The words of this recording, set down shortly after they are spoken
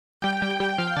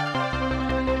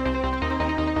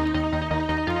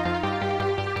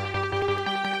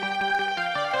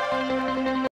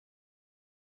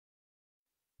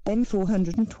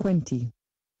N420.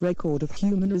 Record of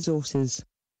human resources.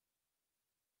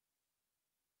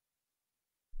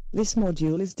 This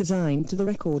module is designed to the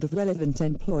record of relevant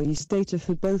employees' data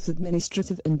for both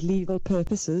administrative and legal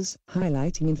purposes,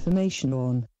 highlighting information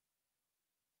on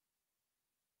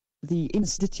the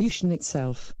institution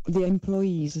itself, the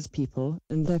employees as people,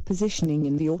 and their positioning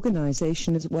in the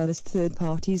organization as well as third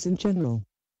parties in general.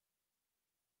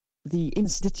 The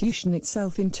institution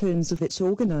itself in terms of its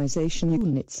organization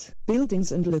units,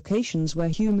 buildings and locations where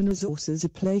human resources are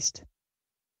placed.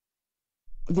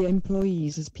 The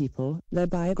employees as people, their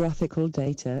biographical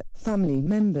data, family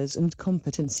members and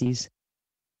competencies.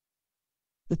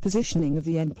 The positioning of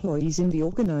the employees in the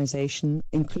organization,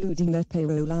 including their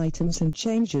payroll items and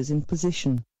changes in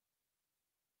position.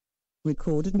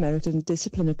 Recorded merit and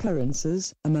discipline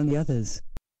occurrences, among others.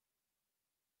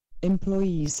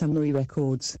 Employee summary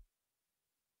records.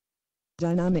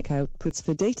 Dynamic outputs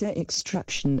for data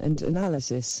extraction and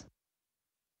analysis.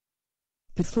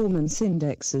 Performance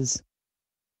indexes.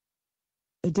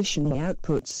 Additional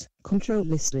outputs, control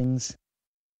listings.